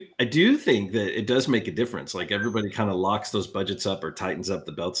I do think that it does make a difference. Like everybody kind of locks those budgets up or tightens up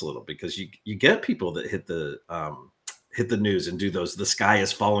the belts a little because you get people that hit the news and do those the sky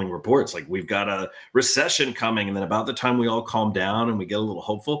is falling reports. Like we've got a recession coming, and then about the time we all calm down and we get a little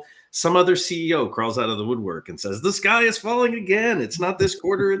hopeful, some other CEO crawls out of the woodwork and says the sky is falling again. It's not this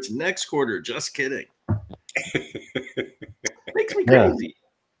quarter, it's next quarter. Just kidding. Makes me crazy.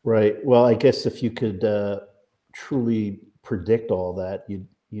 Right. Well, I guess if you could truly predict all that, you'd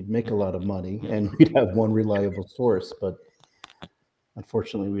make a lot of money and we'd have one reliable source, but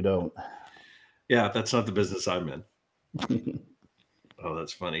unfortunately we don't. Yeah, that's not the business I'm in. Oh,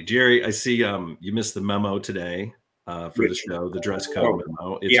 that's funny. Jerry, I see you missed the memo today for the show, the dress code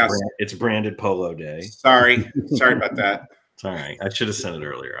memo. It's branded Polo Day. Sorry about that. It's all right. I should have sent it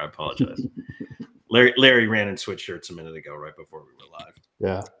earlier. I apologize. Larry ran in sweatshirts a minute ago, right before we were live.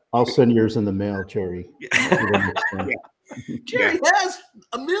 Yeah, I'll send yours in the mail, Jerry. Jerry has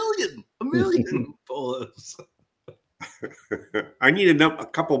a million polos. I need a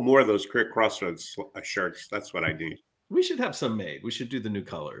couple more of those Crossroads shirts. That's what I need. We should have some made. We should do the new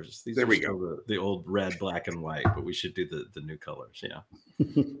colors. These there are we still go. The old red, black, and white, but we should do the new colors. Yeah.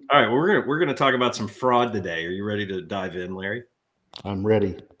 All right. Well, we're gonna talk about some fraud today. Are you ready to dive in, Larry? I'm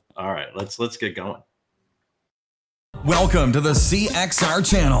ready. All right. Let's get going. Welcome to the CXR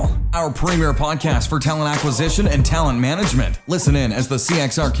channel, our premier podcast for talent acquisition and talent management. Listen in as the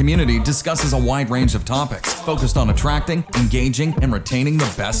CXR community discusses a wide range of topics focused on attracting, engaging, and retaining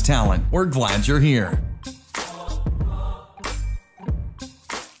the best talent. We're glad you're here.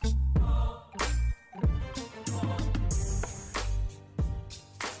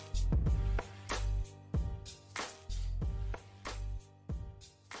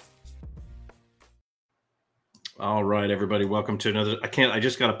 All right, everybody. Welcome to another. I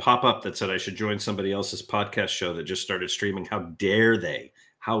just got a pop-up that said I should join somebody else's podcast show that just started streaming. How dare they?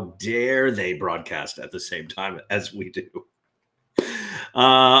 How dare they broadcast at the same time as we do?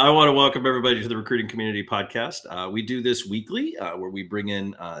 I want to welcome everybody to the Recruiting Community Podcast. We do this weekly where we bring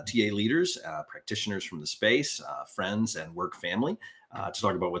in TA leaders, practitioners from the space, friends, and work family to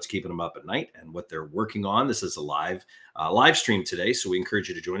talk about what's keeping them up at night and what they're working on. This is a live stream today, so we encourage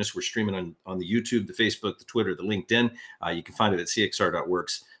you to join us. We're streaming on the YouTube, the Facebook, the Twitter, the LinkedIn. You can find it at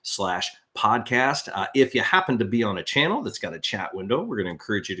cxr.works/podcast. If you happen to be on a channel that's got a chat window, we're going to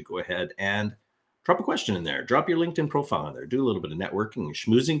encourage you to go ahead and drop a question in there. Drop your LinkedIn profile in there. Do a little bit of networking and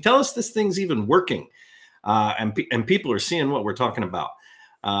schmoozing. Tell us this thing's even working, and people are seeing what we're talking about.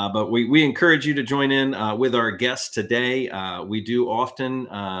 But we encourage you to join in with our guests today. We do often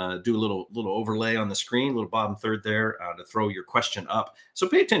do a little overlay on the screen, little bottom third there to throw your question up. So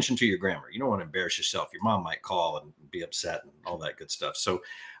pay attention to your grammar. You don't want to embarrass yourself. Your mom might call and be upset and all that good stuff. So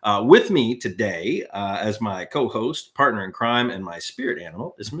with me today as my co-host, partner in crime, and my spirit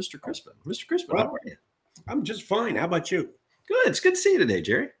animal is Mr. Crispin. Mr. Crispin, how are you? I'm just fine. How about you? Good. It's good to see you today,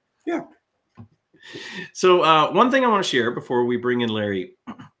 Jerry. Yeah. So one thing I want to share before we bring in Larry,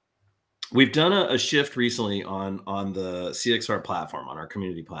 we've done a shift recently on the CXR platform, on our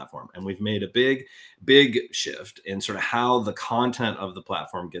community platform, and we've made a big shift in sort of how the content of the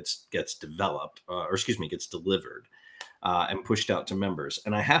platform gets developed, gets delivered and pushed out to members.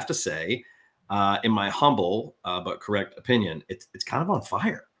 And I have to say, in my humble but correct opinion, it's kind of on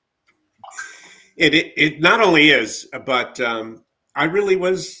fire. It not only is, but I really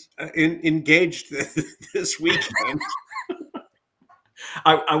was engaged this weekend.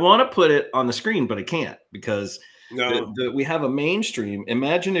 I want to put it on the screen, but I can't because we have a mainstream.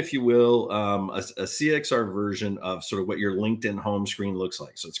 Imagine, if you will, a CXR version of sort of what your LinkedIn home screen looks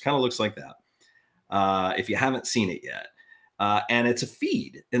like. So it kind of looks like that if you haven't seen it yet. And it's a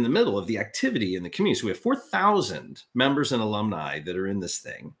feed in the middle of the activity in the community. So we have 4,000 members and alumni that are in this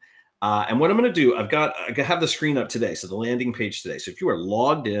thing. And what I'm going to do, I have the screen up today. So the landing page today. So if you are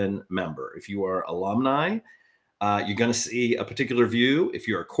logged in member, if you are alumni, you're going to see a particular view. If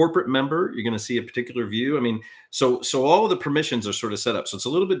you're a corporate member, you're going to see a particular view. I mean, so all of the permissions are sort of set up. So it's a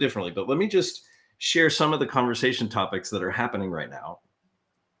little bit differently, but let me just share some of the conversation topics that are happening right now.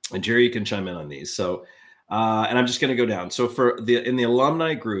 And Jerry, you can chime in on these. So, and I'm just going to go down. So in the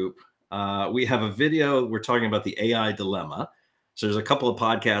alumni group, we have a video. We're talking about the AI dilemma. So there's a couple of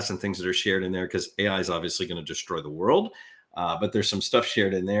podcasts and things that are shared in there because AI is obviously going to destroy the world. But there's some stuff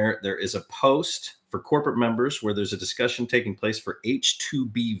shared in there. There is a post for corporate members where there's a discussion taking place for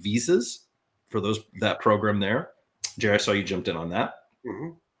H-2B visas for that program there. Jerry, I saw you jumped in on that.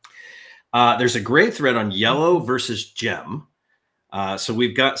 Mm-hmm. There's a great thread on yellow versus gem. So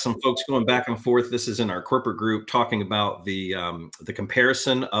we've got some folks going back and forth. This is in our corporate group talking about the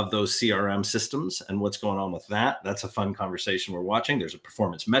comparison of those CRM systems and what's going on with that. That's a fun conversation we're watching. There's a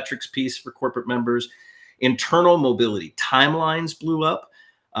performance metrics piece for corporate members. Internal mobility timelines blew up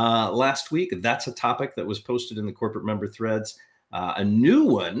last week. That's a topic that was posted in the corporate member threads. A new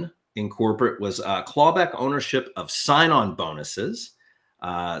one in corporate was clawback ownership of sign-on bonuses.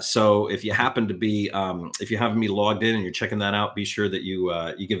 So if you happen to be, if you haven't been logged in and you're checking that out, be sure that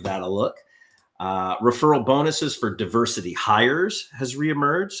you give that a look. Referral bonuses for diversity hires has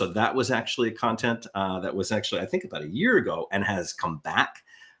reemerged. So that was actually a content that was actually, I think, about a year ago and has come back.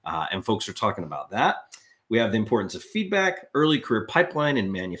 And folks are talking about that. We have the importance of feedback, early career pipeline in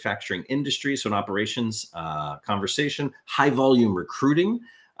manufacturing industry. So an operations conversation, high volume recruiting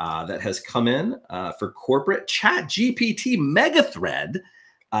that has come in for corporate. Chat GPT mega thread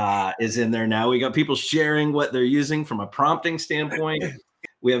is in there now. We got people sharing what they're using from a prompting standpoint.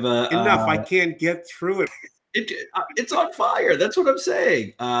 We have enough. I can't get through it. It's on fire. That's what I'm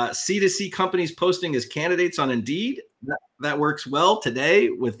saying. C2C companies posting as candidates on Indeed. That works well today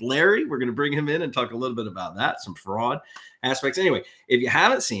with Larry. We're going to bring him in and talk a little bit about that, some fraud aspects. Anyway, if you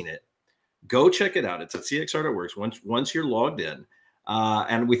haven't seen it, go check it out. It's at cxr.works once you're logged in.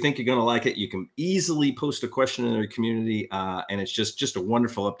 And we think you're going to like it. You can easily post a question in the community. And it's just a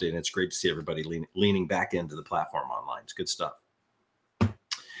wonderful update. And it's great to see everybody leaning back into the platform online. It's good stuff.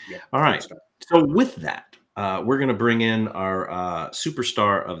 Yeah, all right. So with that, we're going to bring in our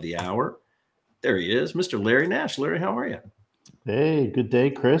superstar of the hour. There he is, Mr. Larry Nash. Larry, how are you? Hey, good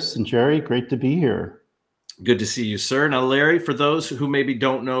day, Chris and Jerry. Great to be here. Good to see you, sir. Now, Larry, for those who maybe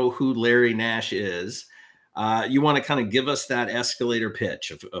don't know who Larry Nash is, you want to kind of give us that escalator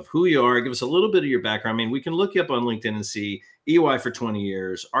pitch of who you are. Give us a little bit of your background. I mean, we can look you up on LinkedIn and see EY for 20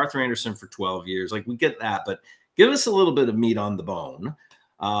 years, Arthur Andersen for 12 years. Like, we get that, but give us a little bit of meat on the bone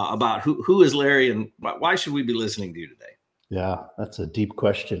about who is Larry and why should we be listening to you today? Yeah, that's a deep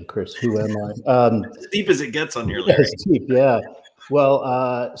question, Chris. Who am I? As deep as it gets on here, Larry. Yes, deep, yeah.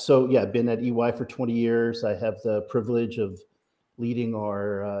 Well, so yeah, I've been at EY for 20 years. I have the privilege of leading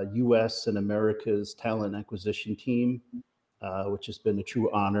our U.S. and America's talent acquisition team, which has been a true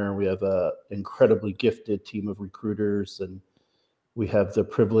honor. We have an incredibly gifted team of recruiters, and we have the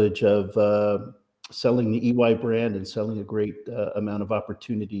privilege of selling the EY brand and selling a great amount of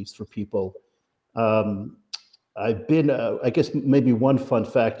opportunities for people. I've been, I guess maybe one fun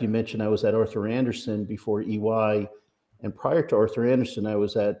fact you mentioned, I was at Arthur Andersen before EY, and prior to Arthur Andersen, I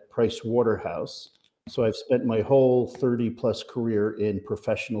was at Price Waterhouse. So I've spent my whole 30 plus career in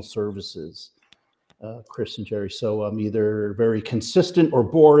professional services, Chris and Jerry. So I'm either very consistent or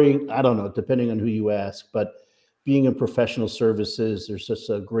boring. I don't know, depending on who you ask, but being in professional services, there's just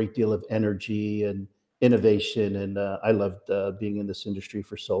a great deal of energy and innovation. And I loved being in this industry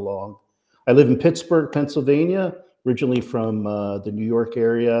for so long. I live in Pittsburgh, Pennsylvania, originally from the New York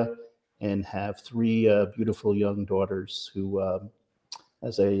area, and have three beautiful young daughters who,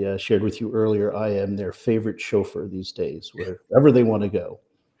 as I shared with you earlier, I am their favorite chauffeur these days, wherever they want to go.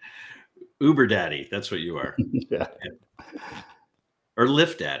 Uber daddy, that's what you are. Yeah. Or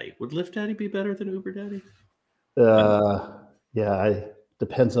Lyft daddy. Would Lyft daddy be better than Uber daddy? Yeah,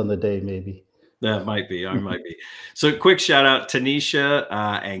 depends on the day, maybe. That might be. I might be. So quick shout out Tanisha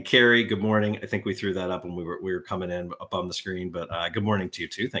and Carrie. Good morning. I think we threw that up when we were coming in up on the screen, but good morning to you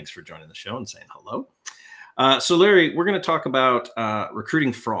too. Thanks for joining the show and saying hello. So Larry, we're going to talk about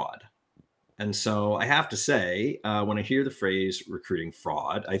recruiting fraud. And so I have to say, when I hear the phrase recruiting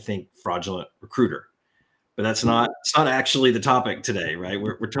fraud, I think fraudulent recruiter. But it's not actually the topic today, right?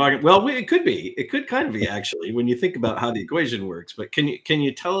 We're talking, well, it could be. It could kind of be actually when you think about how the equation works. But can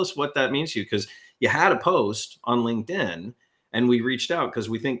you tell us what that means to you? Because you had a post on LinkedIn and we reached out because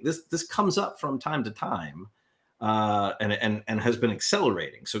we think this comes up from time to time and has been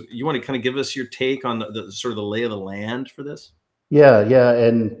accelerating. So you want to kind of give us your take on the sort of the lay of the land for this? Yeah.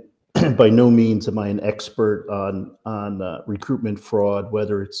 And by no means am I an expert on recruitment fraud,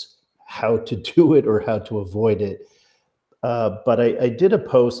 whether it's how to do it or how to avoid it. But I did a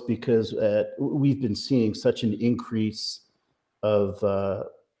post because we've been seeing such an increase of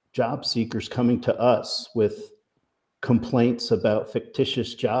job seekers coming to us with complaints about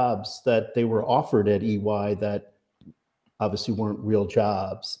fictitious jobs that they were offered at EY that obviously weren't real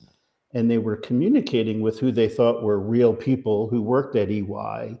jobs. And they were communicating with who they thought were real people who worked at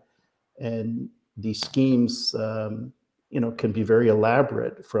EY. And these schemes, can be very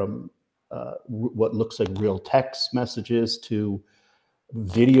elaborate, from what looks like real text messages to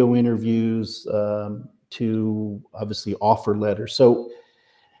video interviews to obviously offer letters. So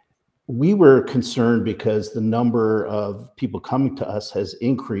we were concerned because the number of people coming to us has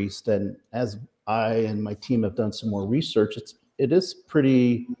increased. And as I and my team have done some more research, it is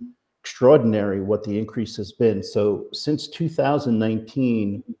pretty extraordinary what the increase has been. So since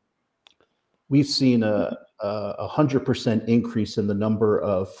 2019, we've seen a 100% increase in the number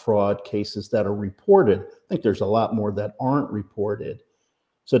of fraud cases that are reported. I think there's a lot more that aren't reported.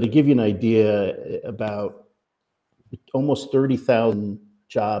 So to give you an idea, about almost 30,000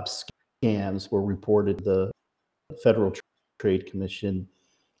 job scams were reported to the Federal Trade Commission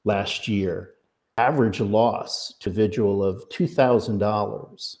last year. Average loss to individual of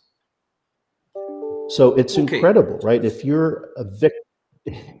 $2,000. So it's incredible, right? If you're a victim.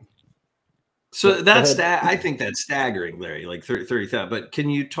 So that's I think that's staggering, Larry, like 30,000. But can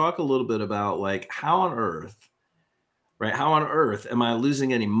you talk a little bit about like how on earth am I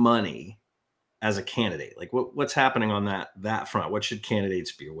losing any money as a candidate? Like what's happening on that front? What should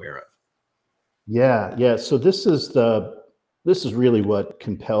candidates be aware of? Yeah. So this is really what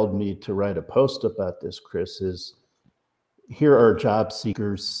compelled me to write a post about this, Chris, is here are job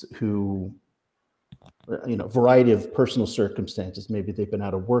seekers who, variety of personal circumstances. Maybe they've been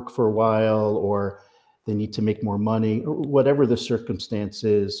out of work for a while, or they need to make more money, or whatever the circumstance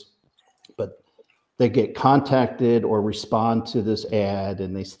is. But they get contacted or respond to this ad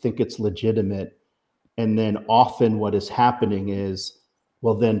and they think it's legitimate. And then often what is happening is,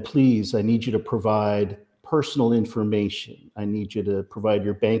 well, then please, I need you to provide personal information. I need you to provide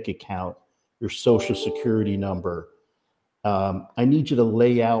your bank account, your social security number. I need you to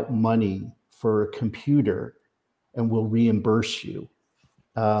lay out money for a computer and we'll reimburse you.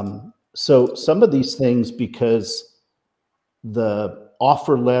 So some of these things, because the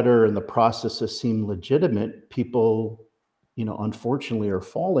offer letter and the processes seem legitimate, people, unfortunately are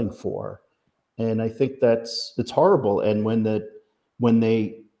falling for. And I think it's horrible. And when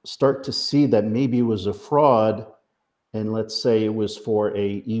they start to see that maybe it was a fraud, and let's say it was for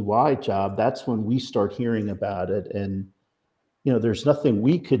a EY job, that's when we start hearing about it. And, there's nothing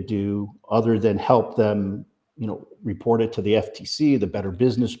we could do other than help them, report it to the FTC, the Better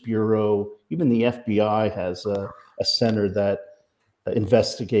Business Bureau. Even the FBI has a center that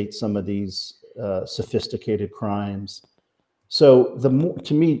investigates some of these sophisticated crimes. So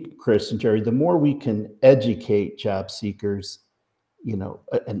to me, Chris and Jerry, the more we can educate job seekers,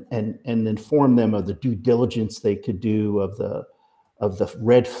 and inform them of the due diligence they could do, of the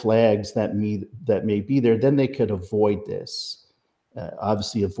red flags that may be there, then they could avoid this.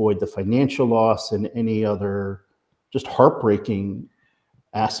 Obviously, avoid the financial loss and any other just heartbreaking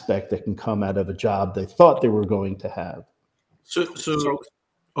aspect that can come out of a job they thought they were going to have. So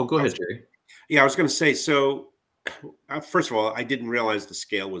go ahead, Jerry. Yeah, I was going to say, so first of all, I didn't realize the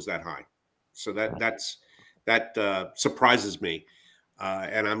scale was that high. So that surprises me.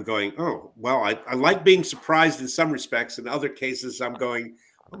 And I'm going, oh, well, I like being surprised in some respects. In other cases, I'm going,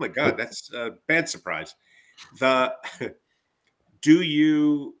 oh my God, that's a bad surprise. Do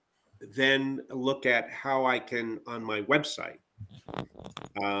you then look at how I can, on my website,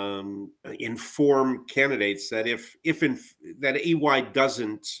 inform candidates that that EY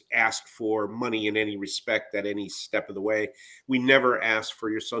doesn't ask for money in any respect at any step of the way? We never ask for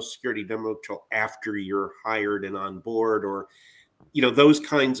your social security number until after you're hired and on board, or those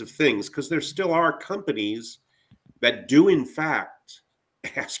kinds of things, because there still are companies that do in fact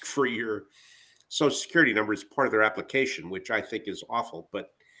ask for your social security number as part of their application, which I think is awful.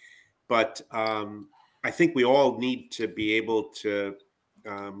 But I think we all need to be able to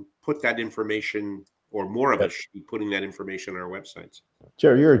put that information, or more of us should be putting that information on our websites.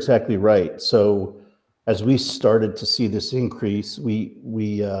 Jerry, you're exactly right. So as we started to see this increase, as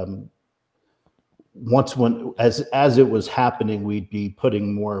it was happening, we'd be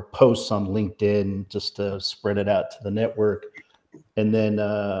putting more posts on LinkedIn just to spread it out to the network. And then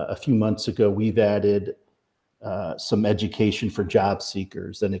a few months ago, we've added some education for job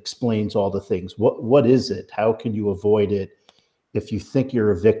seekers and explains all the things. What is it? How can you avoid it? If you think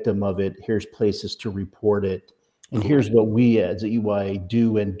you're a victim of it, here's places to report it. And here's what we as EY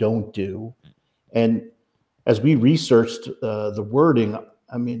do and don't do. And as we researched the wording,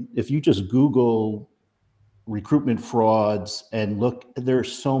 I mean, if you just Google recruitment frauds and look, there are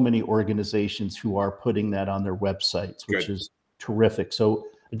so many organizations who are putting that on their websites, which is terrific. So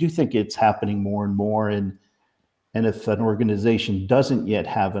I do think it's happening more and more. And if an organization doesn't yet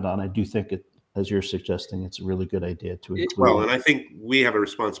have it on, I do think it, as you're suggesting, it's a really good idea to include. Well, and I think we have a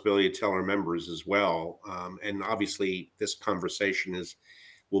responsibility to tell our members as well. And obviously this conversation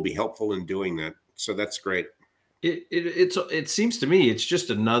will be helpful in doing that. So that's great. It seems to me it's just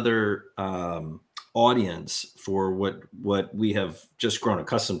another audience for what we have just grown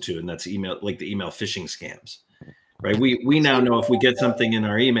accustomed to, and that's email, like the email phishing scams, right? We now know if we get something in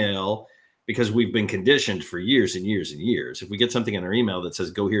our email, because we've been conditioned for years and years and years, if we get something in our email that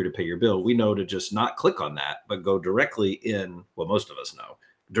says go here to pay your bill, we know to just not click on that, but go directly in, well, most of us know,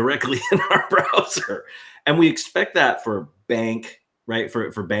 directly in our browser. And we expect that for bank, right?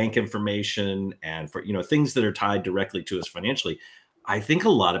 For bank information and for, things that are tied directly to us financially. I think a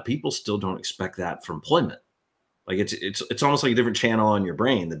lot of people still don't expect that for employment. Like it's almost like a different channel on your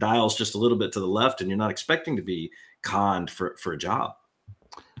brain. The dial's just a little bit to the left, and you're not expecting to be conned for a job.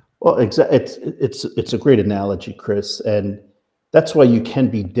 Well, it's a great analogy, Chris, and that's why you can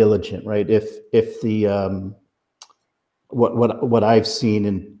be diligent, right? If the what I've seen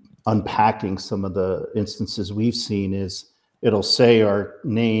in unpacking some of the instances we've seen is it'll say our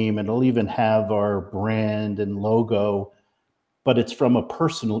name and it'll even have our brand and logo, but it's from a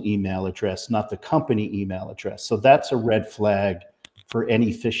personal email address, not the company email address. So that's a red flag for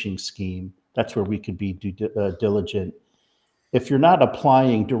any phishing scheme. That's where we could be diligent. If you're not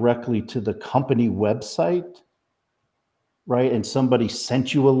applying directly to the company website, right, and somebody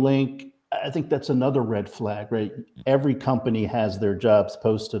sent you a link, I think that's another red flag, right? Every company has their jobs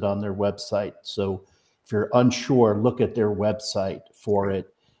posted on their website. So if you're unsure, look at their website for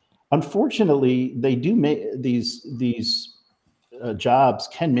it. Unfortunately, they do make these jobs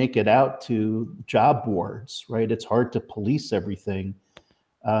can make it out to job boards, right? It's hard to police everything.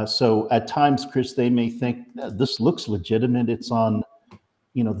 So at times, Chris, they may think this looks legitimate. It's on,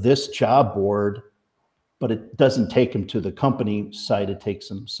 this job board, but it doesn't take them to the company site. It takes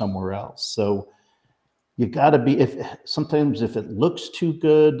them somewhere else. So you got to be, sometimes if it looks too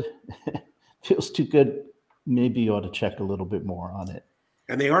good, feels too good, maybe you ought to check a little bit more on it.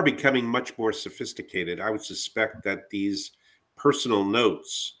 And they are becoming much more sophisticated. I would suspect that these personal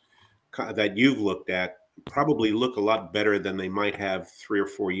notes that you've looked at probably look a lot better than they might have 3 or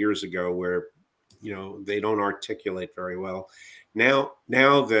 4 years ago, where they don't articulate very well. Now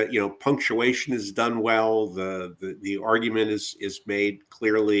the punctuation is done well, the argument is made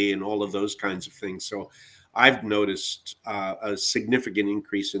clearly, and all of those kinds of things. So I've noticed a significant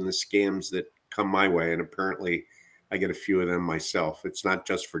increase in the scams that come my way, and apparently I get a few of them myself. It's not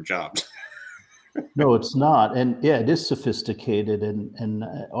just for jobs. No, it's not. And yeah, it is sophisticated. And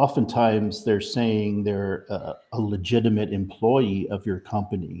oftentimes they're saying they're a legitimate employee of your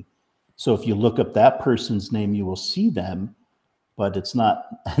company. So if you look up that person's name, you will see them, but it's not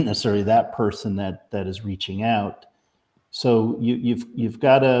necessarily that person that is reaching out. So you've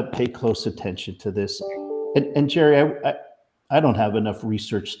got to pay close attention to this. And Jerry, I don't have enough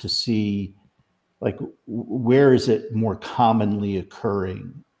research to see like where is it more commonly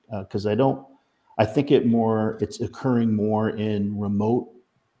occurring, because I think it's occurring more in remote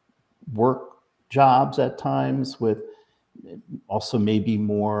work jobs at times, with also maybe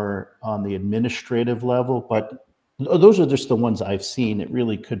more on the administrative level, but those are just the ones I've seen. It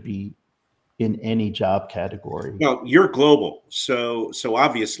really could be in any job category. Well, you're global, so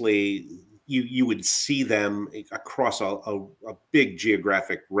obviously you would see them across a big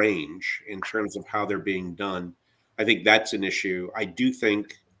geographic range in terms of how they're being done. I think that's an issue. I do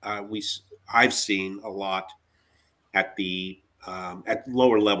think I've seen a lot at at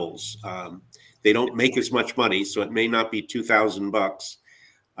lower levels. They don't make as much money, so it may not be $2,000.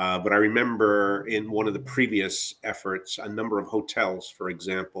 But I remember in one of the previous efforts, a number of hotels, for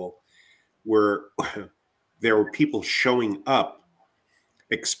example, where there were people showing up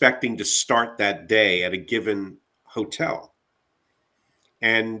expecting to start that day at a given hotel,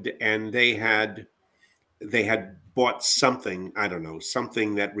 and they had bought something, I don't know,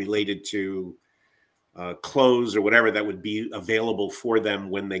 something that related to clothes or whatever that would be available for them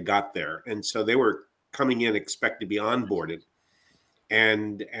when they got there. And so they were coming in expect to be onboarded,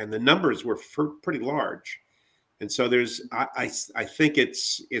 and the numbers were pretty large. And so I think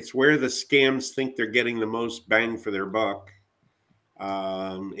it's where the scams think they're getting the most bang for their buck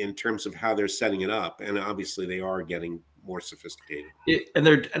in terms of how they're setting it up. And obviously they are getting more sophisticated.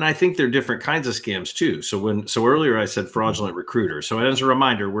 And I think they're different kinds of scams too. So earlier I said fraudulent recruiter. So as a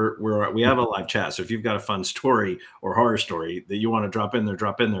reminder, we have a live chat. So if you've got a fun story or horror story that you want to drop in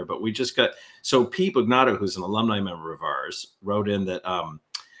there. But we just got, so Pete Bugnato, who's an alumni member of ours, wrote in that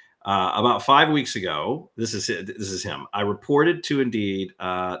about 5 weeks ago, this is him. I reported to Indeed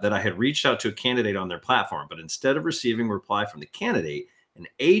that I had reached out to a candidate on their platform, but instead of receiving a reply from the candidate, an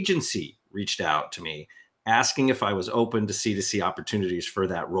agency reached out to me asking if I was open to C2C opportunities for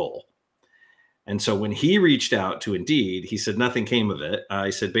that role. And so when he reached out to Indeed, he said nothing came of it.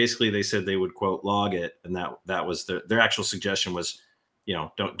 He said basically they said they would, quote, log it, and that was their actual suggestion was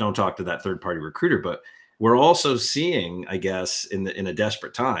don't talk to that third party recruiter. But we're also seeing, I guess, in a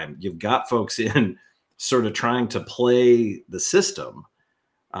desperate time, you've got folks in sort of trying to play the system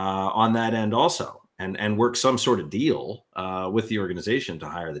on that end also, and work some sort of deal with the organization to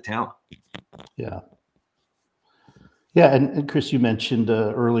hire the talent. Yeah. Yeah. And Chris, you mentioned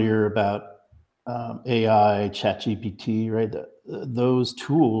earlier about AI, ChatGPT, right? Those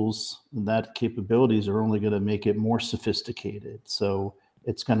tools and that capabilities are only going to make it more sophisticated. So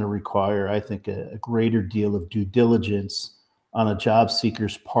it's going to require, I think, a greater deal of due diligence on a job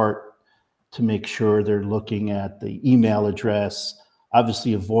seeker's part to make sure they're looking at the email address,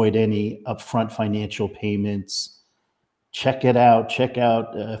 obviously avoid any upfront financial payments. Check out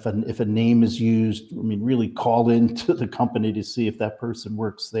if a name is used. I mean, really call into the company to see if that person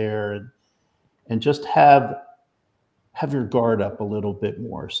works there, and just have your guard up a little bit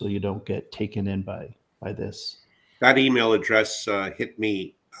more so you don't get taken in by this. That email address hit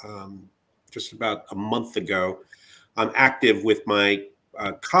me just about a month ago. I'm active with my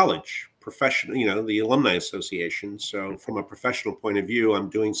college professional, the Alumni Association. So from a professional point of view, I'm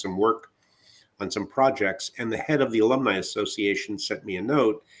doing some work on some projects, and the head of the Alumni Association sent me a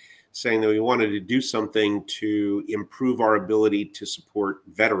note saying that we wanted to do something to improve our ability to support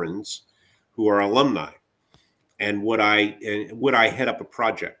veterans who are alumni. And would I head up a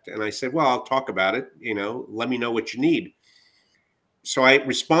project? And I said, well, I'll talk about it. Let me know what you need. So I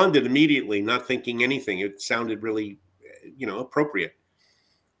responded immediately, not thinking anything. It sounded really, appropriate.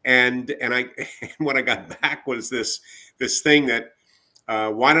 And what I got back was this thing that,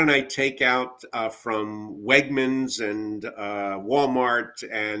 why don't I take out from Wegmans and Walmart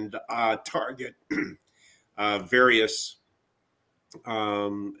and Target various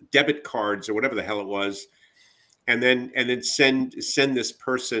debit cards or whatever the hell it was, and then send this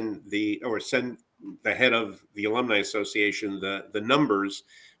person send the head of the Alumni Association the numbers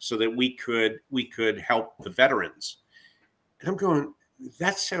so that we could help the veterans. And I'm going,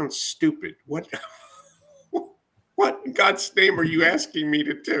 that sounds stupid. What in God's name are you asking me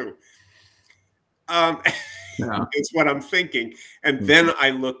to do? Yeah. It's what I'm thinking. And then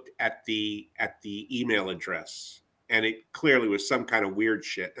I looked at the email address, and it clearly was some kind of weird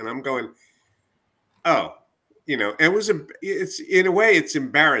shit. And I'm going, oh, it's in a way it's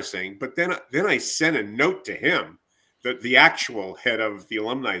embarrassing. But then I sent a note to him, the actual head of the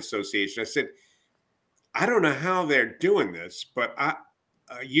Alumni Association. I said, I don't know how they're doing this, but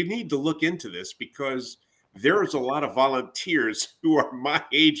you need to look into this, because there's a lot of volunteers who are my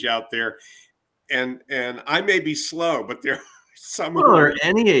age out there, and I may be slow, but there are some who are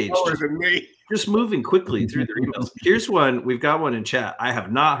any age slower than me. Just moving quickly through their emails. Here's one. We've got one in chat. I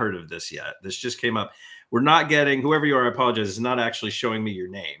have not heard of this yet. This just came up. We're not getting, whoever you are, I apologize, is not actually showing me your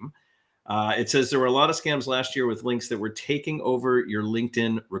name. It says there were a lot of scams last year with links that were taking over your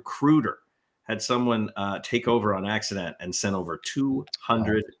LinkedIn recruiter. Had someone take over on accident and sent over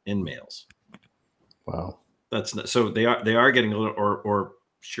 200 in-mails. Wow. That's not, so they are getting a little, or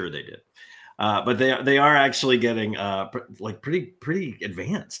sure they did, but they are actually getting like pretty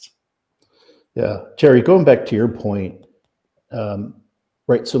advanced. Yeah, Jerry, going back to your point,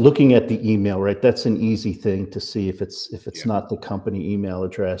 right? So looking at the email, right? That's an easy thing to see if it's not the company email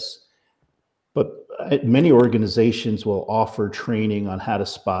address. But many organizations will offer training on how to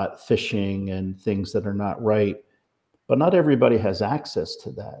spot phishing and things that are not right, but not everybody has access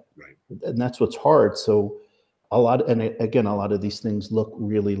to that, right? And that's what's hard. So a lot of these things look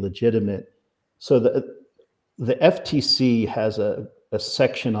really legitimate. So the FTC has a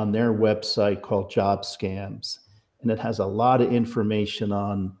section on their website called Job Scams, and it has a lot of information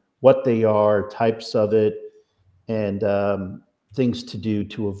on what they are, types of it, and things to do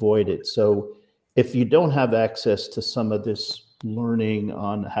to avoid it. So if you don't have access to some of this learning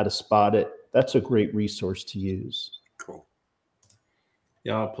on how to spot it, that's a great resource to use. Cool.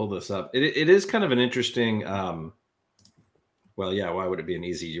 Yeah, I'll pull this up. It is kind of an interesting, well, yeah, why would it be an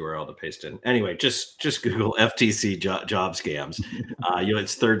easy URL to paste in? Anyway, just Google FTC job scams.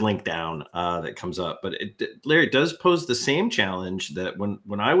 It's third link down that comes up. But Larry, it does pose the same challenge that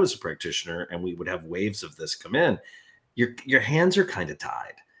when I was a practitioner and we would have waves of this come in, your hands are kind of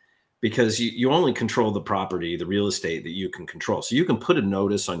tied, because you only control the property, the real estate that you can control. So you can put a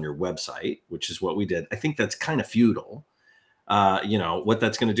notice on your website, which is what we did. I think that's kind of futile. What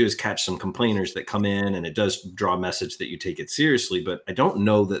that's going to do is catch some complainers that come in, and it does draw a message that you take it seriously. But I don't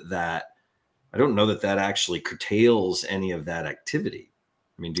know that actually curtails any of that activity.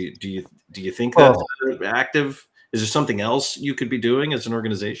 I mean, do you think that's active? Is there something else you could be doing as an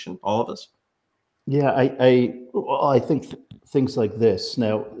organization, all of us? Yeah, I think things like this.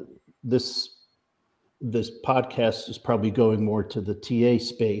 Now, this this podcast is probably going more to the TA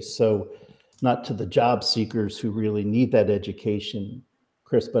space, so not to the job seekers who really need that education,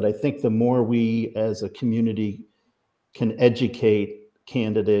 Chris. But I think the more we as a community can educate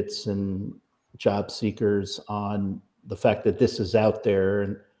candidates and job seekers on the fact that this is out there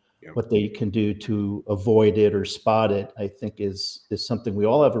and what they can do to avoid it or spot it, I think is something we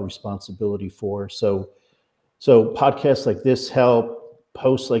all have a responsibility for. So podcasts like this help,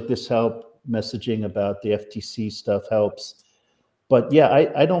 posts like this help, messaging about the FTC stuff helps. But yeah,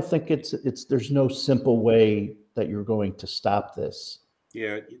 I don't think there's no simple way that you're going to stop this.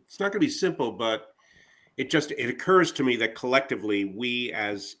 Yeah, it's not going to be simple, but it occurs to me that collectively we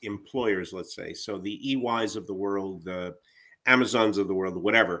as employers, let's say, so the EYs of the world, the Amazons of the world,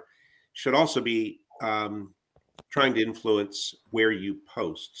 whatever, should also be trying to influence where you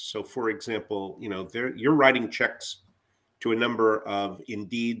post. So, for example, you're writing checks to a number of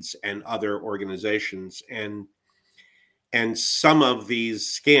Indeeds and other organizations, and some of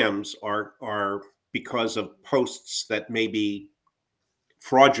these scams are because of posts that may be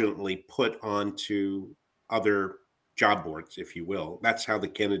fraudulently put onto other job boards, if you will. That's how the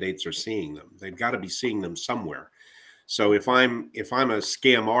candidates are seeing them. They've got to be seeing them somewhere. So if I'm a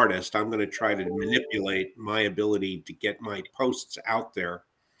scam artist, I'm going to try to manipulate my ability to get my posts out there.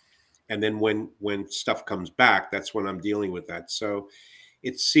 And then when stuff comes back, that's when I'm dealing with that. So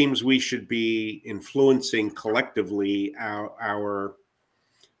it seems we should be influencing collectively our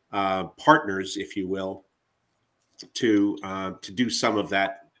partners, if you will, to do some of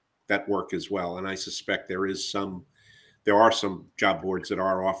that work as well. And I suspect there are some job boards that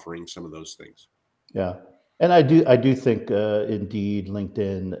are offering some of those things. Yeah. And I do think Indeed,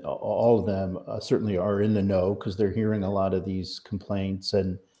 LinkedIn, all of them certainly are in the know because they're hearing a lot of these complaints,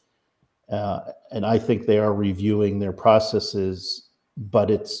 and I think they are reviewing their processes. But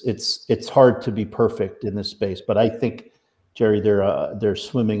it's hard to be perfect in this space. But I think, Jerry, they're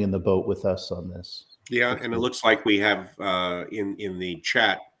swimming in the boat with us on this. Yeah, and it looks like we have in the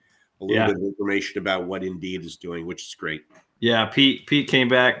chat a little bit of information about what Indeed is doing, which is great. Yeah, Pete came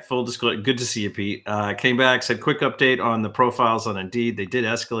back, full disclosure. Good to see you, Pete. Came back, said, quick update on the profiles on Indeed. They did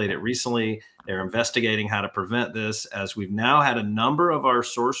escalate it recently. They're investigating how to prevent this, as we've now had a number of our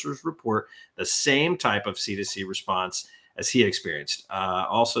sourcers report the same type of C2C response as he experienced.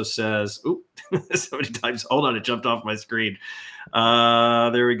 Also says, somebody types, hold on, it jumped off my screen.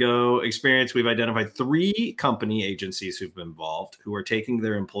 There we go. Experience, we've identified 3 company agencies who've been involved, who are taking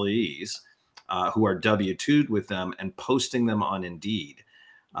their employees who are W-2'd with them and posting them on Indeed.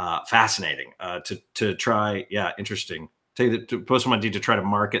 Fascinating to try. Yeah, interesting. To post them on Indeed to try to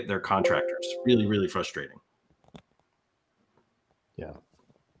market their contractors. Really, really frustrating. Yeah.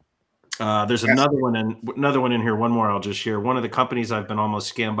 There's another one in here. One more I'll just share. One of the companies I've been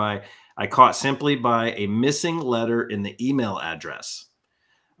almost scammed by, I caught simply by a missing letter in the email address.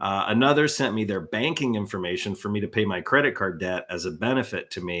 Another sent me their banking information for me to pay my credit card debt as a benefit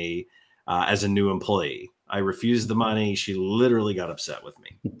to me as a new employee. I refused the money. She literally got upset with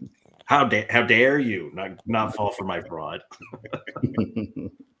me. How dare you not fall for my fraud?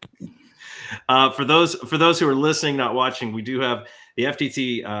 For those who are listening, not watching, we do have the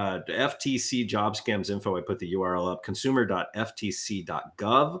FTC job scams info. I put the URL up,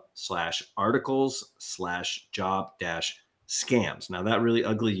 consumer.ftc.gov/articles/job-scams. Now that really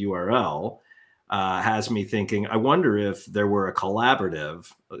ugly URL has me thinking, I wonder if there were a collaborative,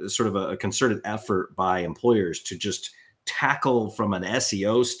 sort of a concerted effort by employers to just tackle from an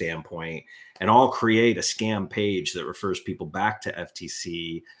SEO standpoint and all create a scam page that refers people back to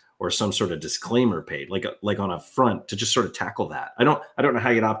FTC or some sort of disclaimer page, like on a front, to just sort of tackle that. I don't know how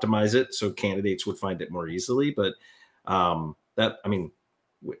you'd optimize it so candidates would find it more easily, but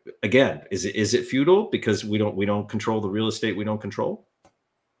again, is it futile because we don't control the real estate we don't control?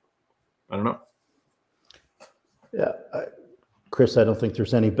 I don't know. Yeah, Chris, I don't think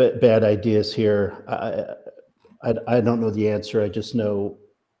there's any bad ideas here. I don't know the answer. I just know,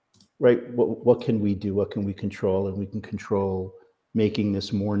 right, what can we do? What can we control? And we can control making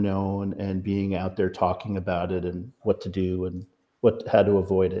this more known and being out there talking about it and what to do and how to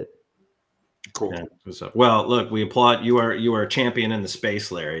avoid it. Cool. Yeah. Well, look, we applaud you. Are a champion in the space,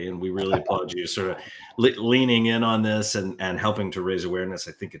 Larry, and we really applaud you sort of leaning in on this and helping to raise awareness.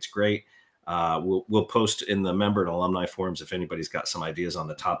 I think it's great. We'll post in the member and alumni forums if anybody's got some ideas on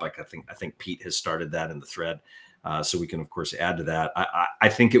the topic. I think Pete has started that in the thread, so we can of course add to that. I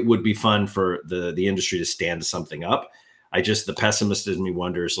think it would be fun for the industry to stand something up. The pessimist in me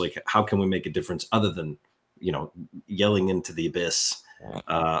wonders, like, how can we make a difference other than yelling into the abyss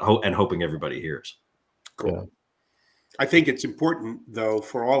and hoping everybody hears. Cool. Yeah. I think it's important though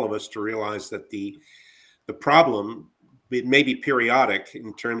for all of us to realize that the The problem, it may be periodic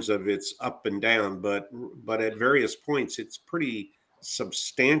in terms of its up and down, but at various points, it's pretty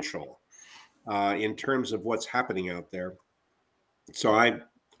substantial in terms of what's happening out there. So I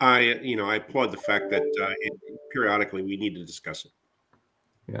applaud the fact that periodically we need to discuss it.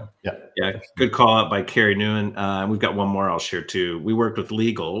 Yeah. Good call out by Carrie Newen. We've got one more I'll share too. We worked with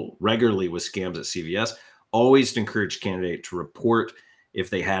legal regularly with scams at CVS. Always encourage candidate to report if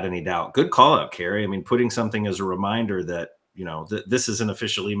they had any doubt. Good call out, Carrie. I mean, putting something as a reminder that, this is an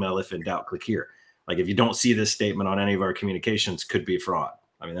official email. If in doubt, click here. Like if you don't see this statement on any of our communications, could be fraud.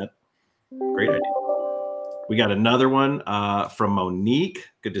 I mean, that great idea. We got another one from Monique.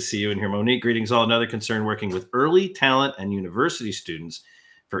 Good to see you in here, Monique. Greetings all. Another concern working with early talent and university students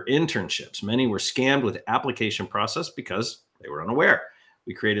for internships. Many were scammed with application process because they were unaware.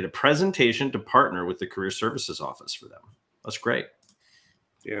 We created a presentation to partner with the Career Services Office for them. That's great.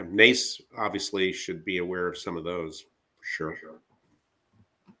 Yeah, NACE obviously should be aware of some of those, for sure.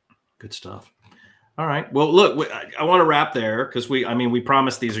 Good stuff. All right. Well, look, I want to wrap there because we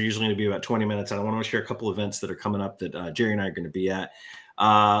promised these are usually going to be about 20 minutes. And I want to share a couple events that are coming up that Jerry and I are going to be at.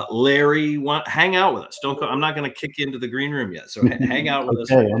 Larry, hang out with us. Don't go. I'm not going to kick you into the green room yet. So hang out with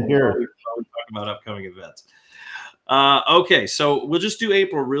us. Okay, I'm here. We talk about upcoming events. Okay, so we'll just do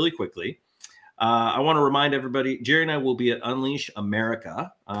April really quickly. I want to remind everybody, Jerry and I will be at Unleash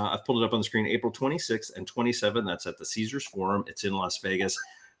America. I've pulled it up on the screen, April 26th and 27th. That's at the Caesars Forum. It's in Las Vegas.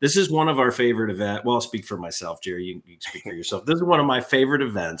 This is one of our favorite events. Well, I'll speak for myself, Jerry. You can speak for yourself. This is one of my favorite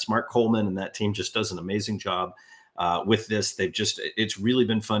events. Mark Coleman and that team just does an amazing job with this. It's really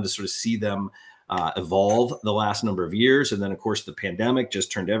been fun to sort of see them evolve the last number of years. And then, of course, the pandemic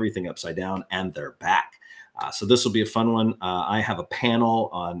just turned everything upside down, and they're back. So this will be a fun one. I have a panel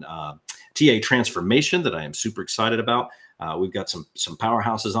on TA transformation that I am super excited about. We've got some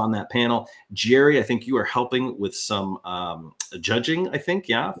powerhouses on that panel. Jerry, I think you are helping with some judging, I think,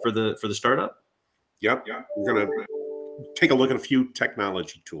 for the startup. Yep. We're going to take a look at a few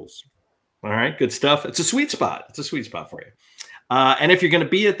technology tools. All right, good stuff. It's a sweet spot. It's a sweet spot for you. And if you're going to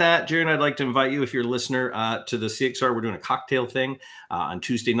be at that, Jerry and I'd like to invite you, if you're a listener, to the CXR. We're doing a cocktail thing on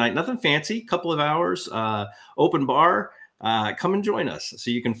Tuesday night. Nothing fancy, couple of hours, open bar. Come and join us.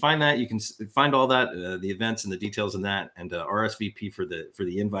 So you can find that. You can find all that, the events and the details in that, and RSVP for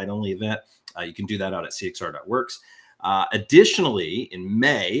the invite only event. You can do that out at cxr.works. Additionally, in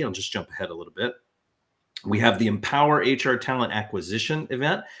May, I'll just jump ahead a little bit. We have the Empower HR Talent Acquisition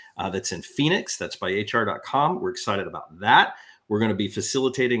event that's in Phoenix. That's by hr.com. We're excited about that. We're going to be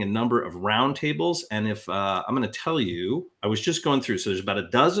facilitating a number of roundtables. And if I'm going to tell you, I was just going through, so there's about a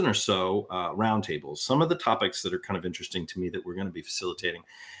dozen or so roundtables. Some of the topics that are kind of interesting to me that we're going to be facilitating: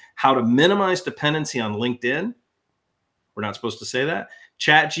 how to minimize dependency on LinkedIn. We're not supposed to say that.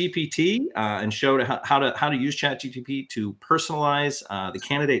 ChatGPT and show how to use ChatGPT to personalize the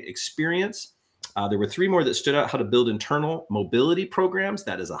candidate experience. There were three more that stood out: how to build internal mobility programs.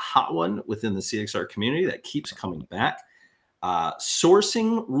 That is a hot one within the CXR community that keeps coming back.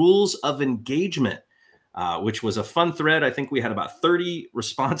 Sourcing rules of engagement, which was a fun thread. I think we had about 30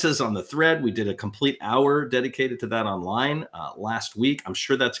 responses on the thread. We did a complete hour dedicated to that online last week. I'm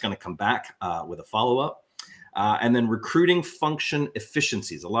sure that's going to come back with a follow-up. And then recruiting function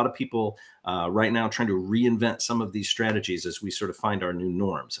efficiencies. A lot of people right now trying to reinvent some of these strategies as we sort of find our new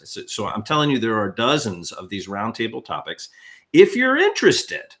norms. So I'm telling you, there are dozens of these roundtable topics. If you're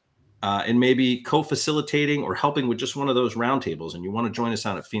interested in maybe co-facilitating or helping with just one of those roundtables, and you want to join us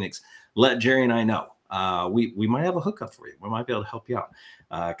out at Phoenix, let Jerry and I know. We might have a hookup for you. We might be able to help you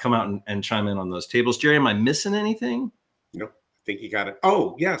out. Come out and chime in on those tables. Jerry, am I missing anything? No, I think you got it.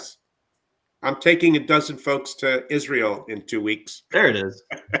 Oh, yes. I'm taking a dozen folks to Israel in 2 weeks. There it is.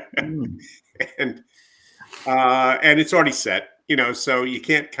 And it's already set, so you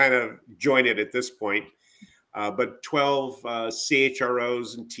can't kind of join it at this point. But 12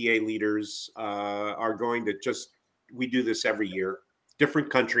 CHROs and TA leaders are going to we do this every year, different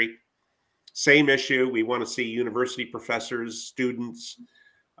country, same issue. We want to see university professors, students,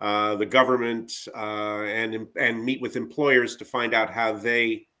 the government, and meet with employers to find out how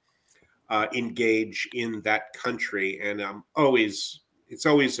they engage in that country. And it's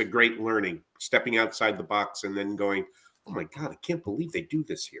always a great learning, stepping outside the box and then going, oh my God, I can't believe they do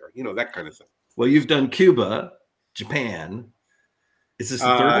this here. that kind of thing. Well, you've done Cuba, Japan. Is this the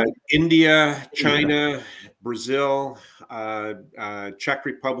third one? India, China, Brazil, Czech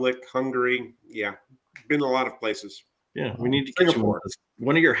Republic, Hungary. Yeah, been a lot of places. Yeah, we need to get you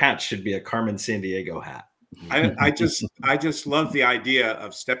one of your hats should be a Carmen Sandiego hat. I just love the idea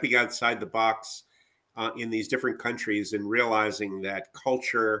of stepping outside the box in these different countries and realizing that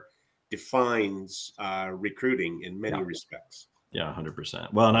culture defines recruiting in many respects. Yeah,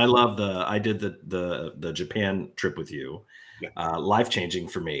 100%. Well, and I did the Japan trip with you. Yeah. Life-changing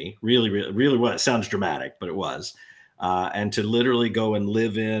for me. Really what, it sounds dramatic, but it was. And to literally go and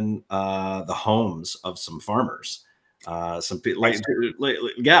live in the homes of some farmers, some people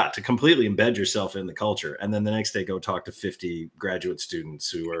to completely embed yourself in the culture. And then the next day go talk to 50 graduate students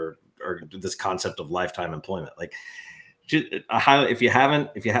who are this concept of lifetime employment. Like, if you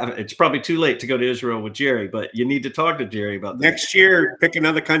haven't, it's probably too late to go to Israel with Jerry, but you need to talk to Jerry about that. Next year, pick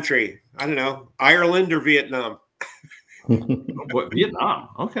another country. I don't know, Ireland or Vietnam. What, Vietnam?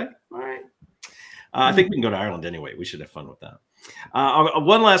 Okay. All right. I think we can go to Ireland anyway. We should have fun with that.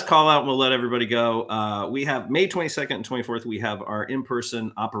 One last call out and we'll let everybody go. We have May 22nd and 24th. We have our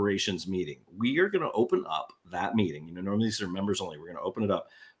in-person operations meeting. We are going to open up that meeting. You know, normally these are members only. We're going to open it up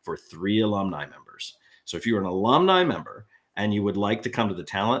for 3 alumni members. So if you're an alumni member and you would like to come to the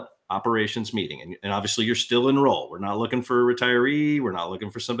talent operations meeting, and obviously you're still enrolled. We're not looking for a retiree. We're not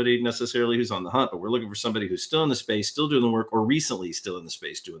looking for somebody necessarily who's on the hunt, but we're looking for somebody who's still in the space, still doing the work, or recently still in the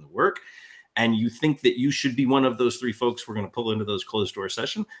space doing the work. And you think that you should be one of those 3 folks we're going to pull into those closed door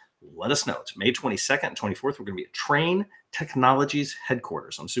session, let us know. It's May 22nd and 24th. We're going to be at Train Technologies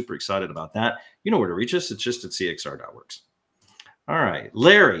headquarters. I'm super excited about that. You know where to reach us. It's just at cxr.works. All right,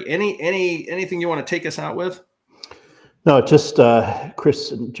 Larry, anything you want to take us out with? No, just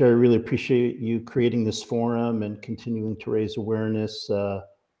Chris and Jerry, really appreciate you creating this forum and continuing to raise awareness.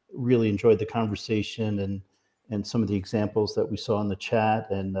 Really enjoyed the conversation and some of the examples that we saw in the chat.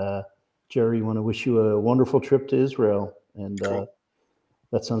 And Jerry, want to wish you a wonderful trip to Israel. And cool.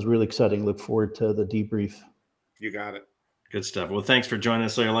 That sounds really exciting. Look forward to the debrief. You got it. Good stuff. Well, thanks for joining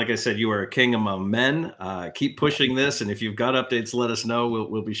us, Larry. Like I said, you are a king among men. Keep pushing this, and if you've got updates, let us know.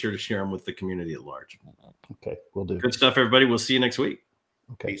 We'll be sure to share them with the community at large. Okay, we'll do. Good stuff, everybody. We'll see you next week.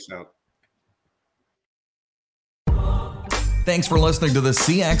 Okay. Peace out. Thanks for listening to the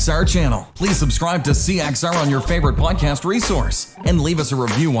CXR channel. Please subscribe to CXR on your favorite podcast resource and leave us a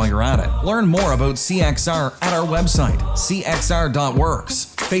review while you're at it. Learn more about CXR at our website,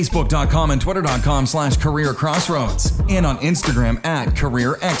 cxr.works, facebook.com and twitter.com/careercrossroads, and on Instagram at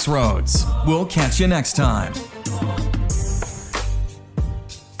careerxroads. We'll catch you next time.